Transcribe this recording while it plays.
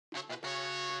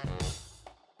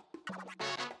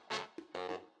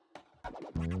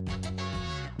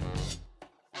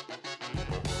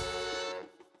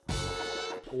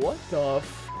What the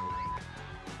f?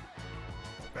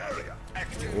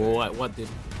 What, dude?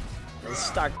 It's a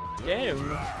stacked game.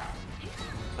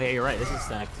 Oh, yeah, you're right. This is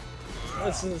stacked.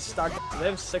 This is a stacked. They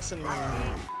have 6 in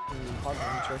hog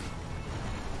launcher.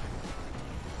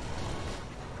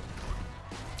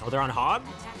 Oh, they're on hog?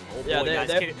 Oh, yeah,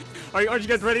 boy, aren't you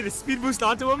guys ready to speed boost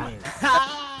onto him?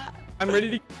 I'm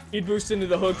ready to speed boost into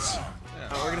the hooks.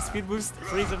 We're gonna speed boost,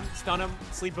 freeze him, stun him,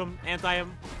 sleep him, anti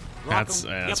him. That's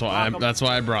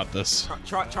why I brought this.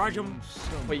 Charge him.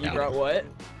 Wait, you brought what?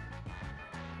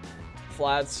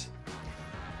 Flats.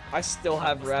 I still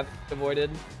have Ravaged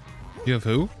avoided. You have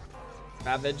who?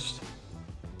 Ravaged.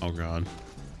 Oh god.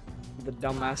 The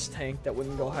dumbass tank that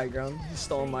wouldn't go high ground. He's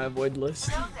still on my avoid list.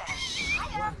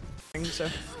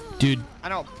 Dude,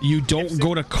 you don't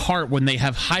go to cart when they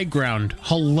have high ground.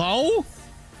 Hello?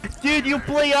 Dude, you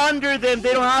play under them.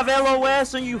 They don't have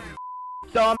LOS and you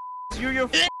dumb. You're your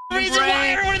the reason why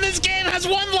everyone in this game has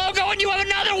one logo and you have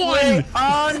another one. Play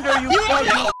under you. You have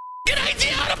no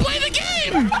idea how to play the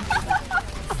game.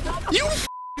 You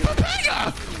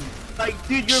Pepega. Like,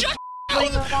 dude, you're Shut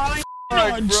playing up.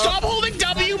 Stop holding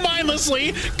W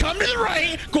mindlessly. Come to the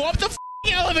right. Go up the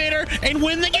elevator and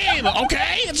win the game.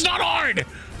 Okay? It's not hard.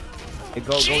 Hey,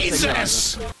 go,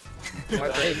 Jesus.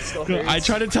 I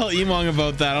tried to tell Emong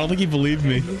about that. I don't think he believed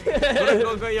me.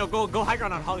 Go high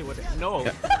ground on Hollywood. No.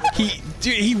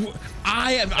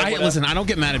 Listen, I don't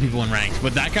get mad at people in ranked,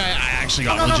 but that guy I actually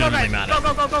got legitimately mad at. Go.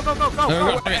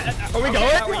 Are we going?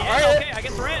 Okay, I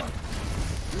get the red.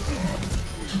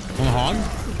 On the hog?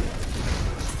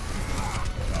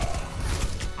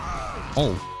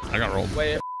 Oh, I got rolled.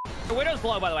 Wait. The window's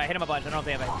below, by the way. I hit him a bunch. I don't know if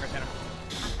they have a center.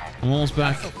 I'm almost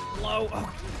back. Low. Oh.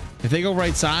 If they go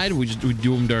right side, we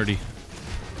do them dirty. Do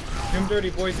them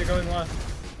dirty, boys. They're going left.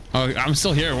 Oh, I'm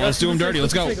still here. Well, let's do them dirty.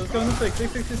 Let's go. Let's go on this way. Stay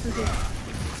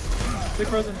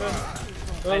frozen.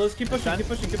 Let's keep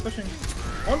pushing.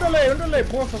 Underlay,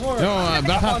 por favor. No,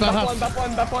 back half.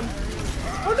 Back one.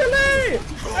 Underlay!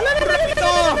 Alright, get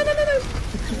out.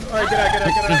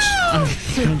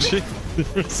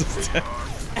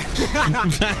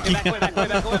 Back away.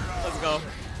 Let's go.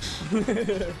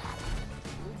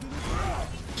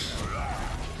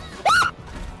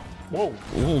 Whoa.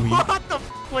 What the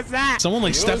f was that? Someone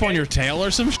like step on your tail or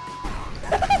some shit?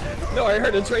 No, I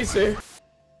heard a tracer.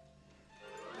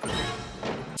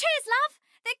 Cheers, love!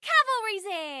 The cavalry's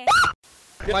here!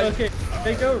 Okay,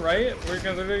 they go right. We're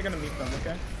literally gonna meet them,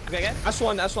 okay? Okay. That's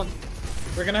one.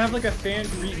 We're gonna have like a fan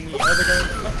greet meet. Are they going?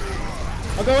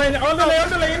 I'll go in.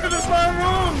 Underlay into the small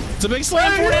room! It's a big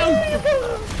slam for them!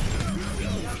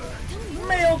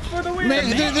 Mailed for the win! Man,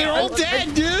 they're all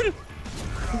dead, dude!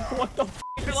 What the f?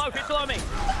 Too low on me.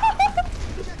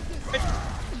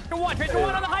 Tracer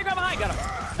one on the high ground behind. Got him.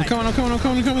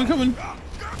 I'm coming.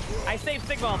 I saved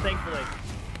Sigma, thankfully.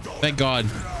 Thank God.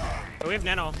 Oh, we have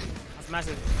Nano. That's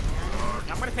massive.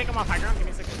 I'm gonna take him off high ground. Give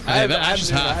me a second. I have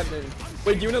half.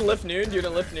 Wait, do you wanna lift noon?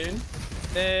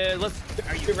 Let's.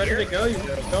 Are you ready to go? You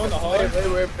go in the hall. Wait.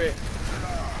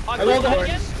 I rolled the hole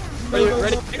again.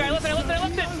 Ready? Hey, I lifted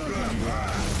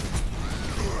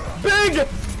it.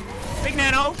 Big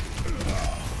Nano.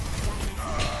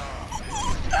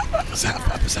 Up is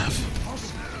half.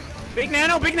 Big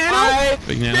Nano. Big Nano?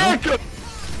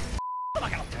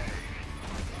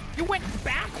 You went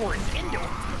backwards into it.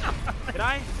 Did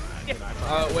I?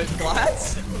 With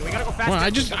flats? We gotta go faster. Well,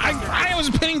 I was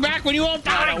pinning back when you all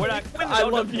died. No, we're not. I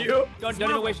love you. Don't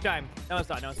even waste time. No, it's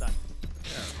not.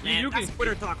 Man, you can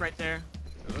Twitter talk right there.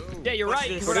 Yeah, you're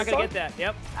right. We're not gonna get that.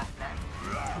 Yep.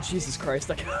 Jesus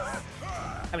Christ.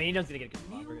 I mean, he doesn't get it.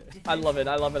 I love it.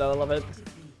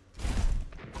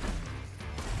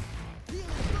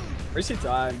 Where's he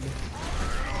died?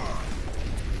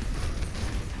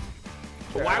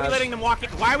 Why are we letting them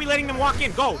walk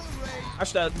in? Go!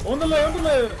 Ash dead. On the right! On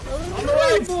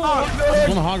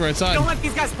the hog right side. Don't let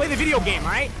these guys play the video game,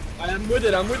 right? I'm with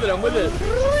it.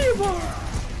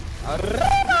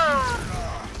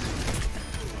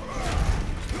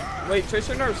 Wait,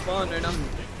 Tracer never spawned right now.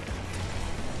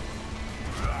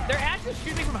 They're actually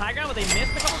shooting from high ground, but they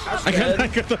missed a couple shots. I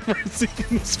got the mercy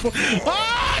in the spawn.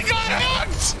 Ah, I got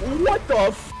hooked! What the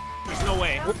f? There's no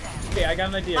way. Okay, I got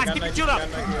an idea. Go. Go.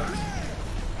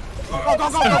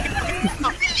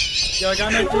 Yo, I got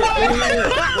an idea.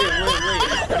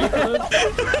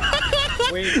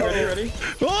 Wait. Ready?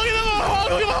 Look at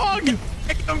the hog!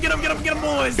 Get him,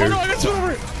 boys! Oh no, I got two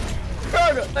over it!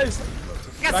 Nice.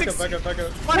 Back up.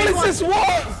 What is this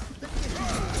wall?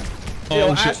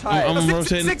 Oh shit, I'm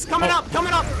rotating. Six coming up on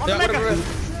the mega.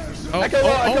 I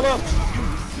come up.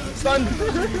 Stunned.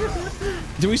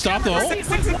 Do we stop the hole? Six,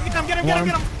 get him.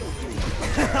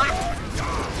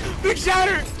 Big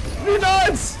shatter! You're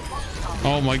nuts!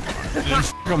 Oh my God.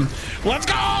 Let's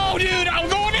go, dude! I'm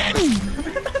going in!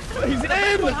 He's in!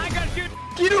 I gotta shoot.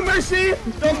 You, Mercy!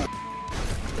 Don't.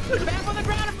 Back on the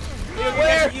ground.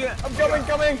 Where? I'm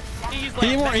coming. He's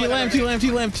He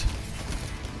lamped.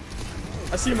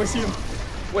 I see him.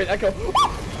 Wait, Echo.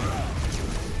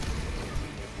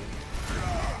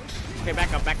 Okay,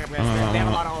 back up, guys. They have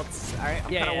a lot of ults. Alright,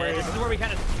 I'm kind of worried. This is where we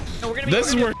kind of... No, we're gonna be... This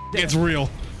is where it gets real.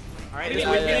 Alright,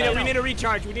 we need to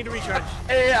recharge.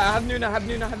 Hey, I have noon.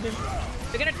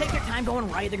 They're gonna take their time going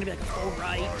right. They're gonna be like a full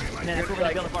right. And then that's where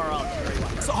we're gonna build a far up.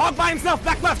 So Hog by himself,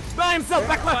 back left. Back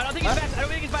left. Oh, I don't think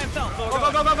he's by himself. So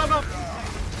go.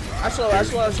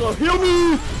 Ashlow. Heal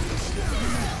me!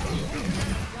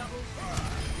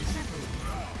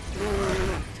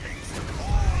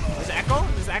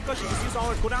 There's Echo. She just used all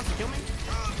her cooldowns to kill me.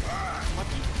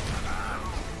 Lucky.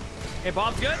 Okay,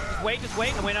 Bob's good. Just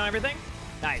wait. I'm waiting on everything.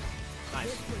 Nice. I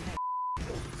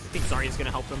think Zarya's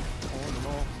gonna help them.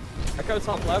 Oh, Echo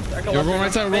top left. Echo You're left. going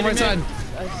right side. We're going right side.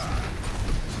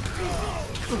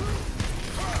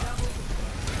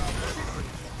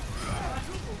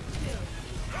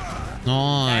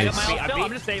 Nice.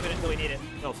 I'm just saving it until we need it.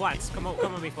 No, Flats. Come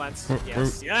with me, Flats.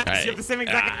 Yes. You have the same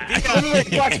exact.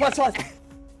 Watch.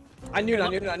 I knew.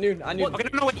 Okay,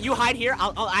 no, wait. You hide here.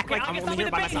 I'll act like I'm only here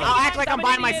by myself. I'll act like I'm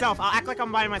by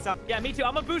myself. Oh, Yeah, me too.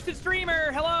 I'm a boosted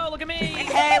streamer. Hello, look at me.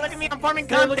 Hey, look at me. I'm farming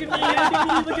Hey, look at me. Go.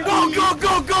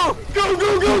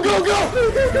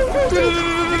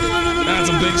 That's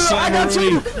a big slam.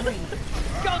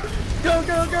 Go.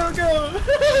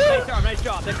 Nice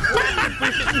job. That's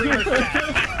boosted streamer stat.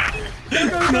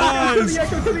 Nice.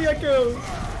 To the echo.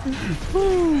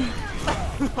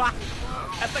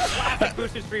 That's the classic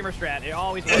boosted streamer strat. It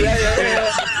always works.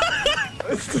 Yeah.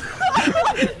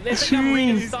 They think I'm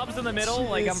reading subs in the middle,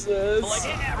 like I'm like,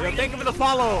 yeah, thank you for the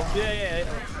follow. Yeah.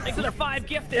 Thanks for the 5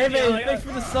 gifted. Hey, man, thanks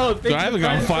for the sub. So I haven't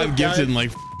gotten 5 gifted in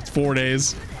like 4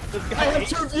 days. I have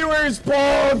 2 viewers,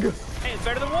 Bog! Hey, it's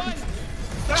better than 1.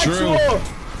 True.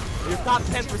 You're top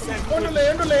 10%.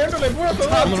 Underlay.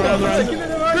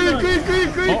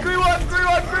 Green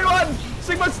one!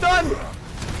 Sigma stun!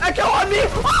 Echo on me!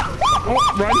 Oh,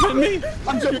 Ryan's hitting me.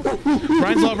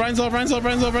 Ryan's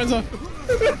off.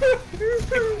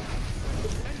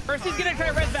 First he's gonna try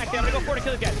res back there. I'm gonna go for to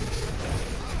kill his guy.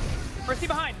 First he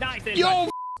behind. Nice. Yo!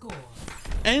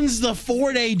 Ends the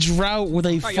 4-day drought with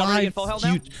a 5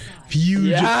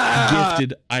 huge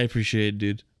gifted. I appreciate it,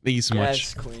 dude. Thank you so much.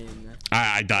 Yes, queen.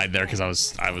 I died there because I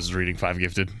was reading 5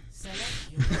 gifted.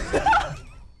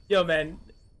 Yo, man.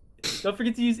 Don't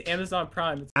forget to use Amazon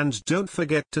Prime. And don't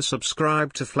forget to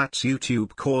subscribe to Flats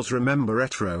YouTube, cause remember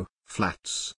Retro,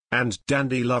 Flats, and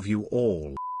Dandy love you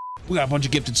all. We got a bunch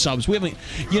of gifted subs. We haven't,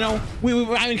 I've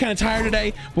been kind of tired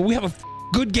today, but we have a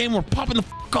good game. We're popping the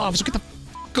off. So get the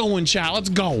going, chat. Let's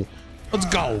go.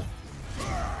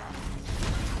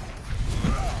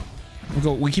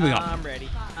 We keep it up. I'm ready.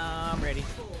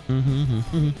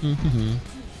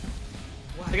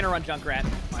 They're gonna run Junkrat.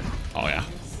 Oh yeah.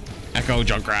 Echo,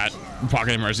 Junkrat,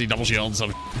 Pocket Mercy, double shield,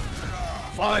 so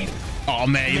Fun. Oh,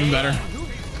 May, even better.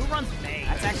 Who runs May?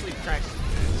 That's actually correct.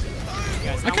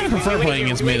 I kind of prefer playing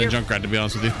against May than Junkrat, to be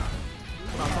honest with you.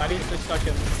 I need 6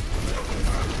 seconds.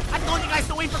 I told you guys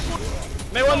to wait for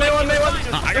May one.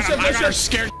 I got her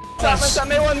scared.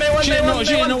 May one. She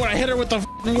didn't know what I hit her with the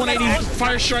 180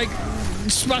 fire strike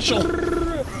special.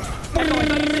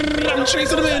 I'm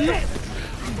chasing him in.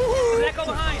 Echo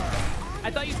behind. I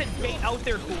thought you said bait out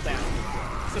their cooldown.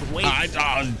 I said wait.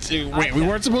 Wait, we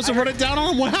weren't supposed to run it down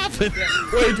on him? What happened?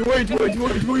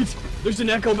 Wait. There's an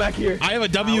Echo back here. I have a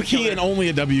W key and only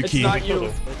a W key. It's not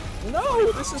you.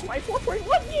 No, this is my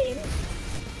 4.1 game.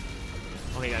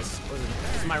 Okay, guys.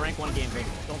 This is my rank 1 game, baby.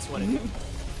 Don't sweat it.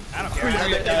 I don't care.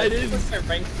 It is. It's my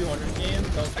rank 200 game.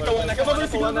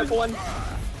 Echo one.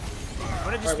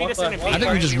 What did you speed us in? I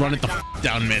think we just run it the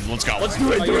down mid. Let's go. Let's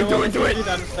do it. Do it. Do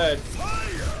that instead.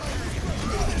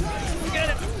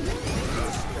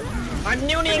 I'm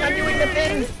nooning. I'm doing the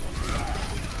thing.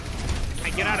 I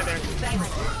get out of there.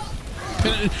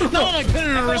 No, like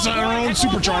pinning her wrist on her own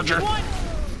supercharger.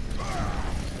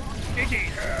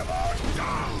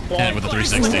 And with the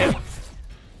 360.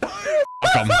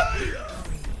 Welcome.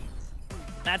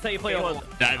 That's how you play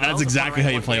Overwatch. That's exactly how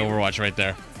you play Overwatch right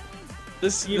there.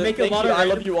 You make a lot of I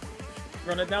love you all.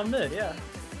 Run it down mid, yeah.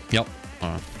 Yep.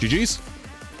 GG's.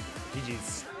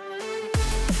 GG's.